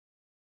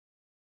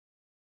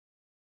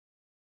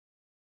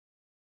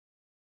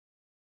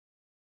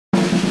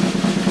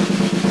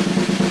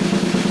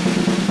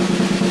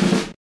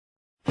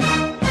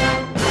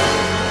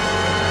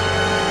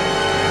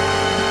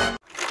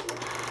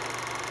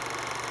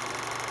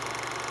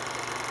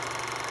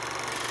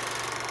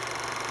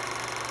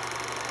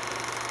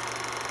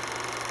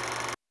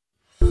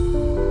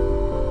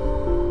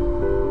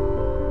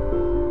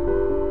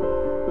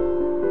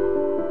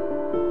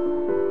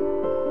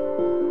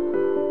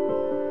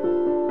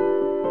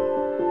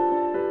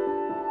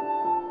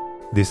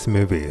This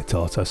movie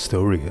tells a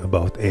story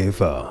about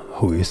Eva,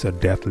 who is a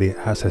deadly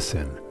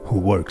assassin who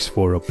works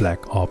for a black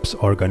ops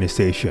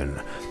organization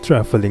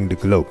traveling the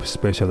globe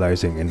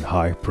specializing in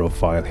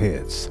high-profile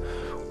hits.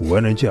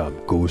 When a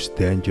job goes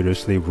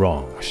dangerously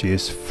wrong, she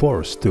is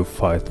forced to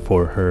fight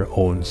for her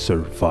own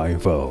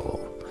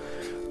survival.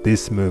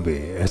 This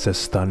movie is a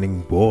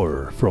stunning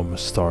bore from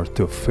start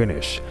to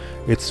finish.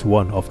 It's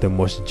one of the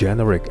most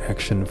generic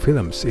action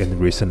films in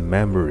recent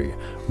memory,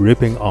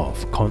 ripping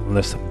off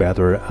countless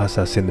better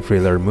assassin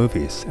thriller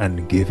movies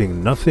and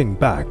giving nothing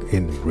back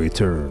in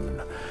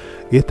return.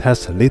 It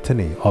has a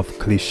litany of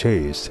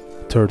cliches,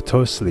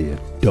 tortuously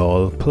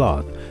dull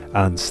plot,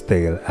 and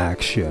stale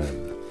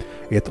action.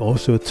 It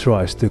also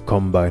tries to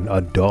combine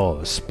a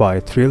dull spy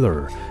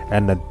thriller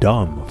and a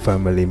dumb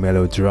family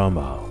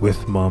melodrama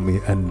with mommy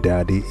and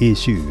daddy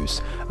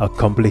issues, a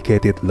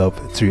complicated love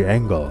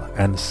triangle,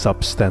 and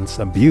substance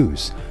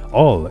abuse,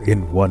 all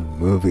in one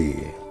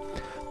movie.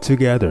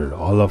 Together,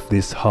 all of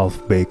these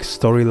half-baked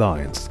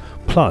storylines,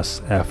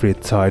 plus every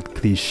tight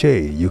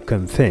cliche you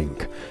can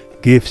think,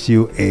 gives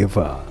you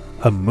Eva,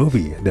 a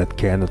movie that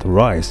cannot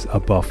rise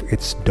above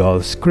its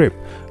dull script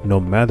no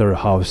matter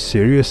how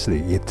seriously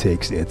it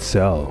takes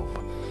itself.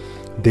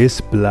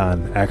 This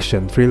bland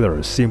action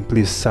thriller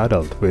simply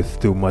saddled with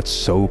too much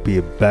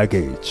soapy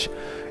baggage.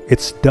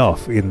 It's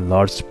duff in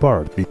large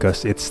part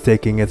because it's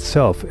taking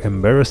itself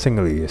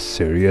embarrassingly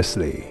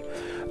seriously.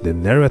 The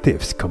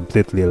narrative's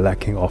completely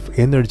lacking of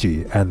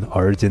energy and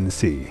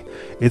urgency.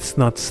 It's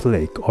not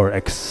slick or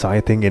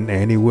exciting in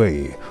any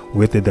way,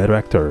 with the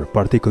director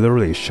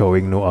particularly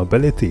showing no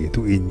ability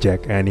to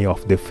inject any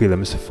of the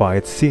film's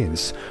fight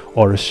scenes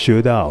or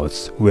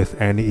shootouts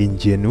with any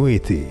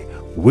ingenuity,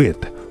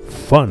 wit,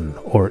 fun,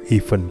 or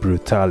even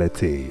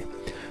brutality.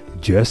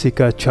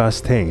 Jessica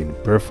Chastain's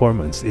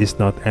performance is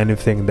not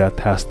anything that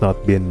has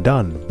not been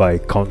done by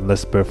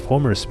countless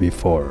performers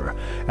before,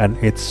 and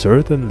it's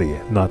certainly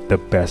not the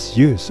best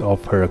use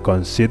of her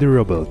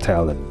considerable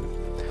talent.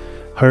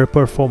 Her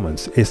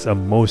performance is a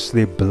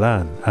mostly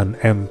bland and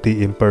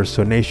empty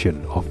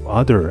impersonation of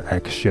other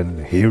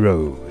action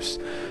heroes.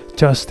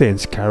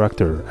 Chastain's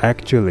character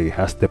actually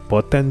has the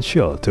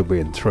potential to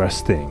be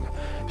interesting.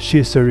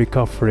 She's a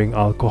recovering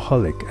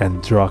alcoholic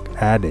and drug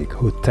addict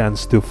who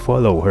tends to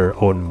follow her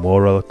own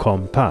moral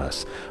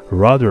compass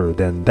rather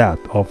than that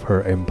of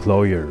her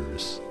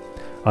employers.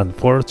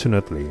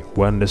 Unfortunately,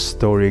 when the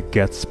story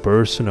gets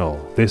personal,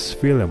 this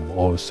film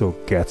also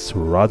gets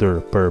rather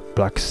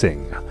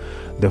perplexing.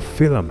 The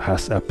film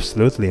has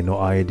absolutely no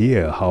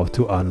idea how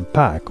to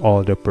unpack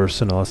all the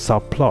personal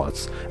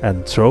subplots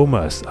and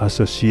traumas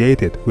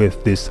associated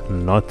with these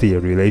naughty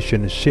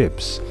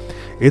relationships.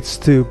 It's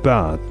too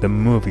bad the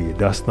movie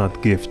does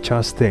not give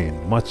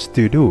Chastain much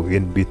to do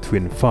in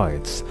between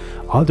fights,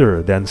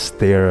 other than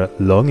stare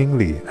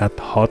longingly at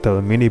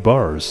hotel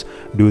minibars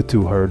due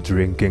to her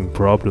drinking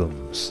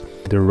problems.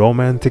 The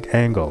romantic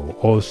angle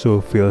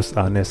also feels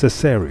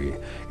unnecessary.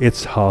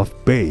 It's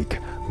half-baked,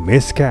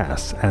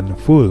 miscast, and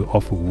full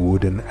of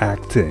wooden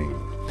acting.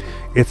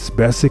 It's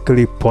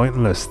basically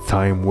pointless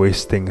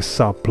time-wasting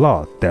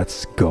subplot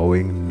that's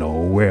going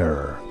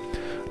nowhere.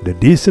 The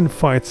decent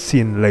fight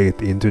scene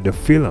late into the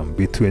film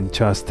between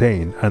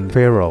Chastain and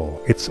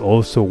Farrell, it's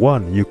also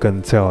one you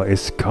can tell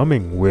is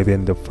coming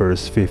within the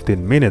first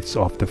 15 minutes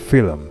of the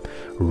film,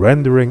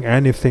 rendering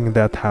anything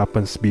that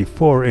happens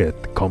before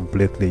it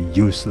completely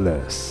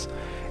useless.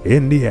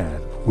 In the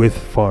end, with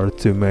far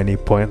too many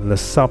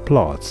pointless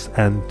subplots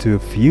and too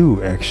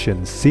few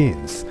action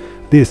scenes,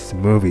 this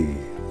movie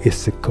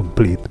is a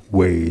complete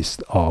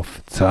waste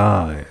of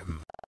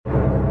time.